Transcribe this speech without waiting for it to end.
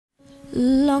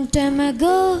Long time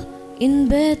ago in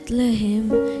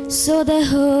Bethlehem, so the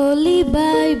Holy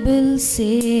Bible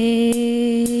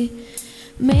say,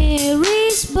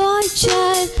 Mary's boy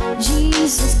child,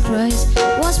 Jesus Christ,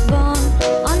 was born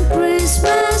on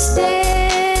Christmas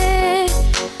Day.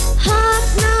 Hark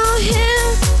now,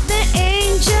 hear the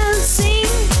angels sing,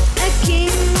 a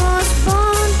king was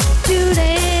born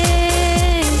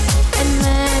today, and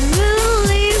man will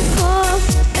live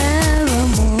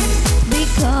forevermore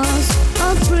because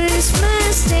of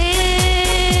Christmas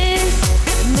Day.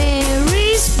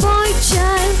 Mary's boy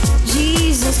child,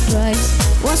 Jesus Christ,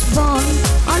 was born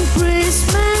on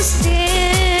Christmas Day.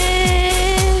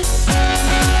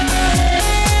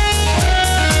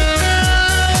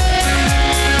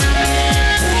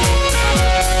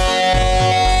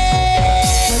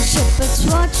 When shepherds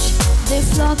watch their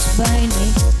flocks by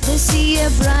night, they see a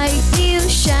bright new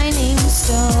shining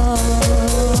star.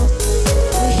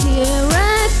 They hear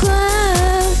a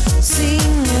choir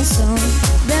sing a song,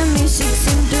 the music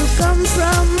seems to come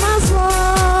from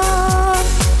afar.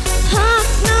 Hark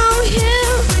now, hear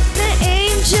the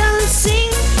angels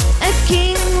sing, a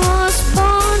king was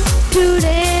born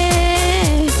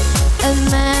today, and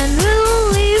man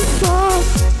will live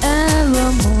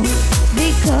forevermore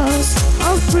because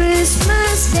of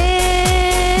Christmas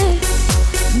Day.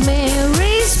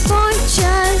 Mary's boy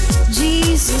child,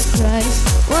 Jesus Christ,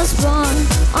 was born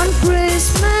on Christmas Day.